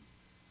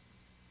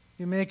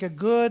 You make a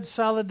good,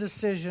 solid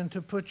decision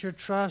to put your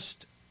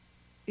trust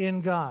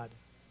in God.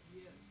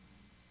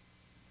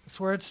 That's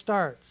where it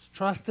starts.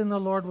 Trust in the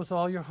Lord with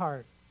all your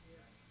heart.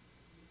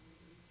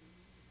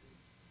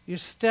 You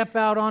step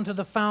out onto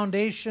the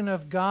foundation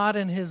of God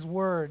and His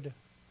Word.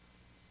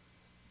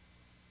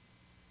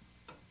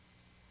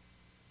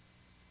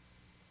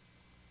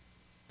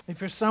 If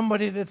you're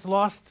somebody that's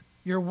lost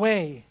your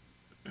way,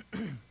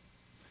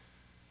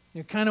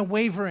 You're kind of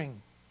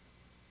wavering.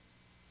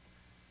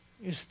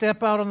 You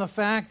step out on the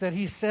fact that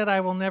He said,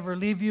 I will never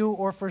leave you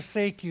or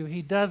forsake you.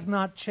 He does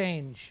not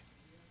change.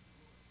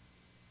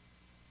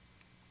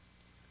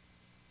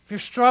 If you're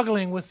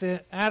struggling with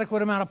the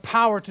adequate amount of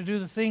power to do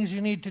the things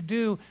you need to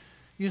do,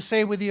 you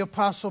say with the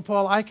Apostle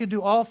Paul, I can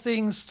do all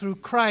things through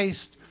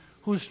Christ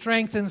who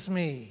strengthens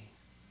me.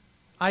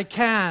 I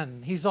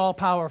can. He's all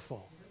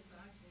powerful.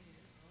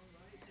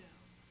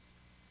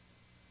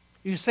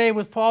 You say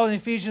with Paul in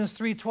Ephesians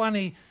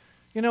 3:20,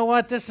 you know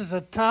what, this is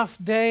a tough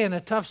day and a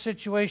tough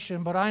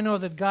situation, but I know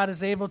that God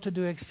is able to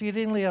do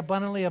exceedingly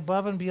abundantly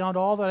above and beyond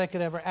all that I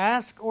could ever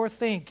ask or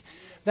think.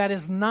 That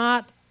is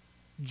not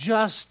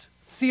just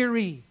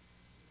theory.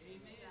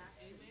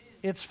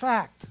 It's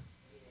fact.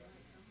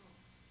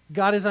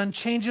 God is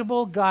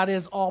unchangeable. God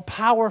is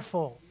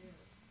all-powerful.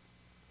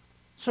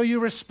 So you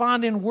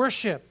respond in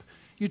worship.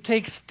 You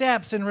take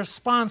steps in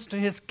response to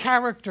His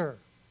character.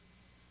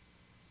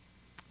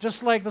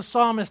 Just like the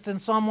psalmist in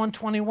Psalm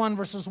 121,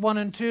 verses 1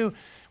 and 2,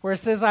 where it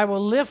says, I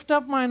will lift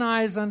up mine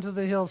eyes unto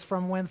the hills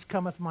from whence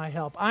cometh my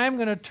help. I am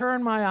going to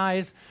turn my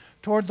eyes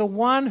toward the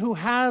one who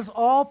has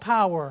all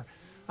power.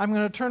 I'm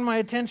going to turn my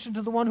attention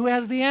to the one who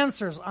has the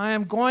answers. I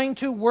am going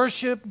to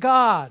worship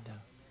God.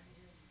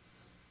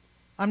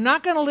 I'm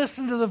not going to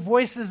listen to the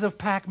voices of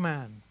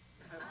Pac-Man,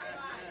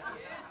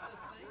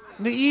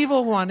 the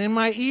evil one in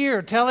my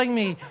ear telling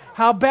me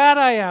how bad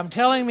I am,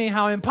 telling me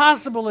how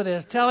impossible it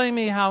is, telling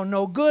me how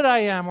no good I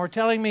am, or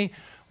telling me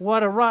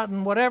what a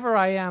rotten whatever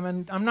I am.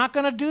 And I'm not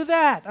going to do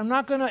that. I'm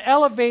not going to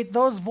elevate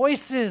those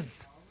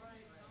voices.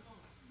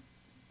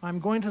 I'm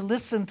going to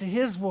listen to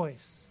His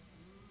voice.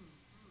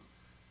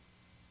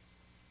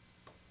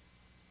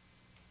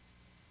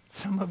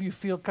 Some of you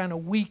feel kind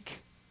of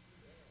weak.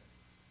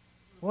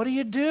 What do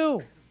you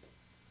do?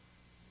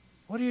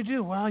 What do you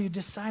do? Well, you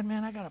decide,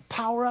 man, I got to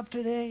power up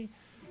today.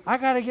 I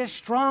got to get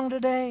strong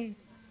today.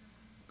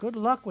 Good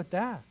luck with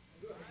that.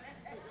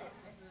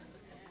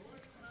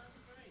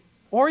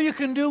 Or you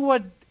can do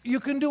what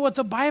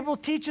the Bible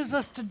teaches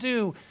us to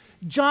do.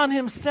 John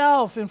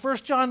himself in 1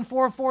 John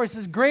 4:4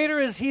 says, greater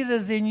is He that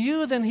is in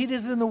you than he that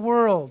is in the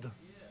world.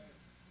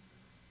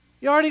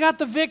 You already got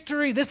the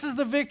victory. This is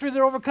the victory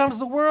that overcomes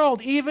the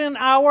world. Even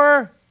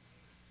our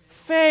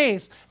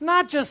faith.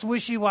 Not just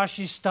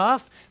wishy-washy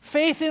stuff.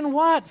 Faith in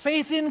what?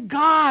 Faith in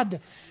God.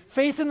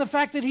 Faith in the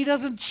fact that He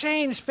doesn't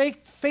change.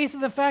 Faith in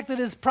the fact that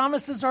His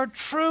promises are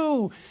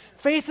true.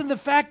 Faith in the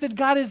fact that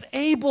God is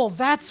able.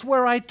 That's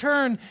where I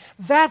turn.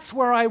 That's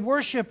where I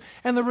worship.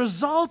 And the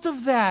result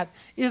of that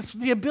is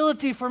the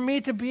ability for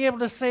me to be able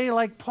to say,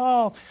 like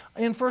Paul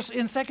in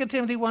 2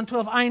 Timothy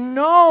 1:12, I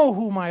know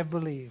whom I've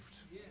believed.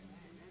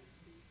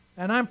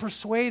 And I'm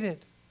persuaded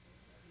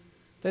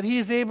that He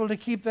is able to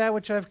keep that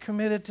which I've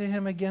committed to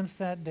Him against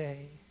that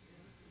day.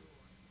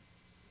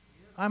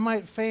 I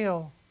might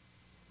fail.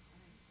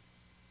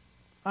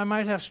 I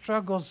might have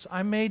struggles.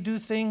 I may do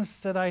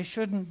things that I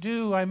shouldn't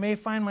do. I may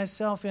find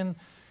myself in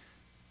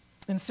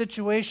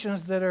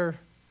situations that are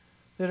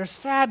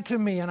sad to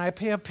me, and I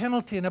pay a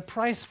penalty and a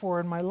price for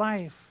in my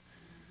life.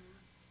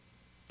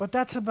 But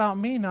that's about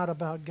me, not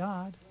about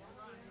God.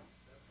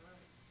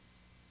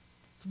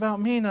 It's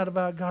about me, not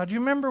about God. You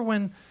remember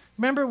when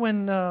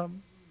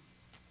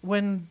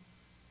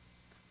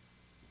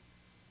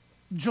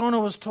Jonah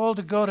was told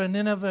to go to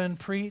Nineveh and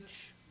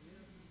preach?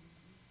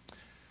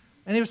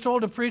 And he was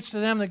told to preach to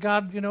them that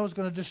God, was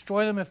going to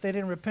destroy them if they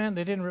didn't repent.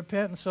 They didn't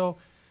repent, and so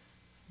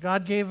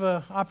God gave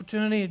an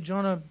opportunity.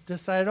 Jonah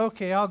decided,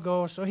 okay, I'll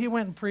go. So he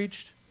went and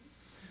preached.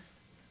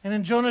 And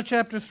in Jonah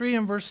chapter 3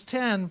 and verse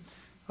 10,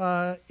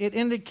 it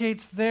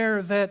indicates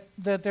there that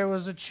there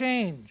was a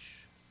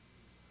change.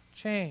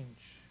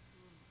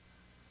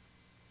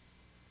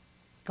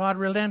 God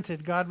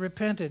relented. God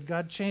repented.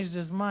 God changed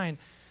His mind.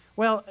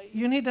 Well,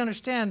 you need to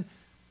understand,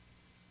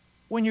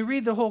 when you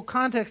read the whole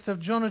context of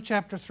Jonah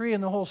chapter 3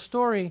 and the whole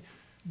story,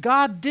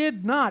 God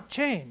did not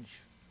change.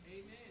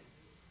 Amen.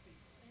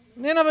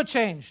 Nineveh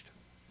changed.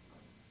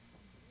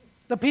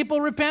 The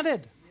people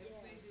repented.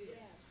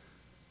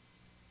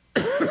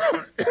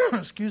 Yes,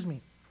 excuse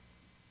me.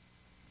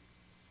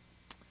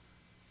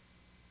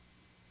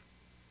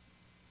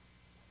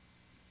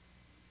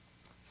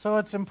 So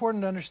it's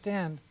important to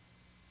understand,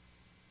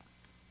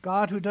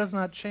 God who does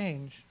not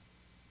change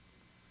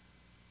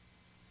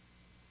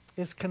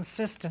is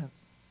consistent.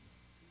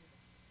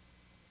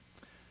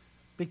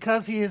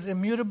 Because He is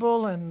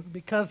immutable and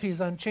because He's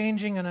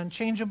unchanging and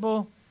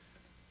unchangeable,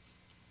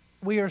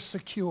 we are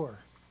secure.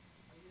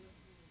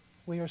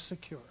 We are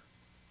secure.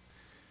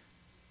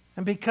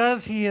 And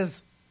because He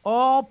is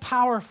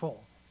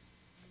all-powerful,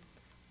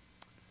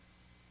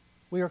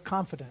 we are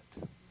confident.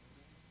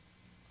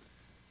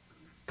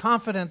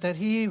 Confident that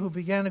He who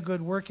began a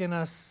good work in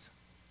us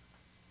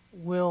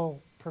will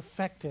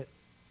perfect it,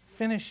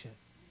 finish it.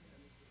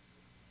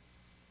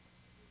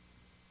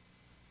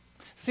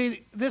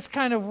 See, this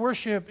kind of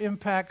worship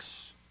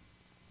impacts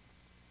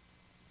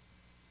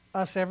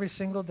us every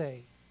single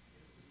day.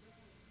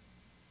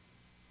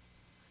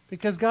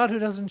 Because God who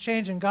doesn't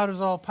change and God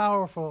who's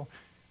all-powerful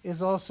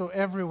is also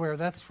everywhere.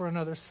 That's for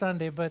another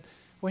Sunday. But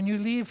when you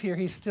leave here,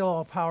 He's still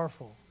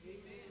all-powerful.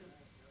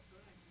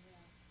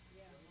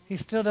 He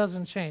still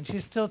doesn't change.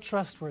 He's still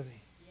trustworthy.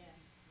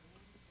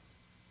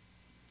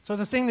 So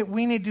the thing that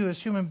we need to do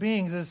as human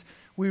beings is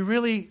we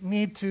really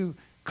need to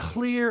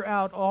clear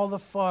out all the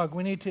fog.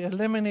 We need to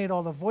eliminate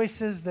all the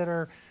voices that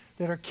are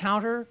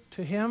counter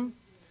to Him.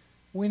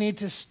 We need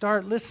to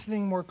start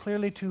listening more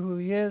clearly to who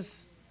He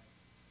is.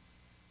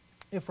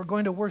 If we're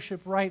going to worship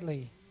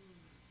rightly,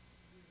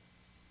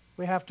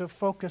 we have to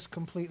focus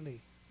completely.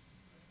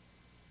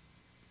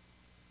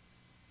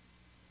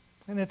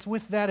 And it's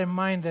with that in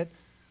mind that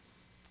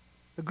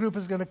the group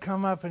is going to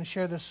come up and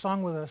share this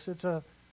song with us. It's a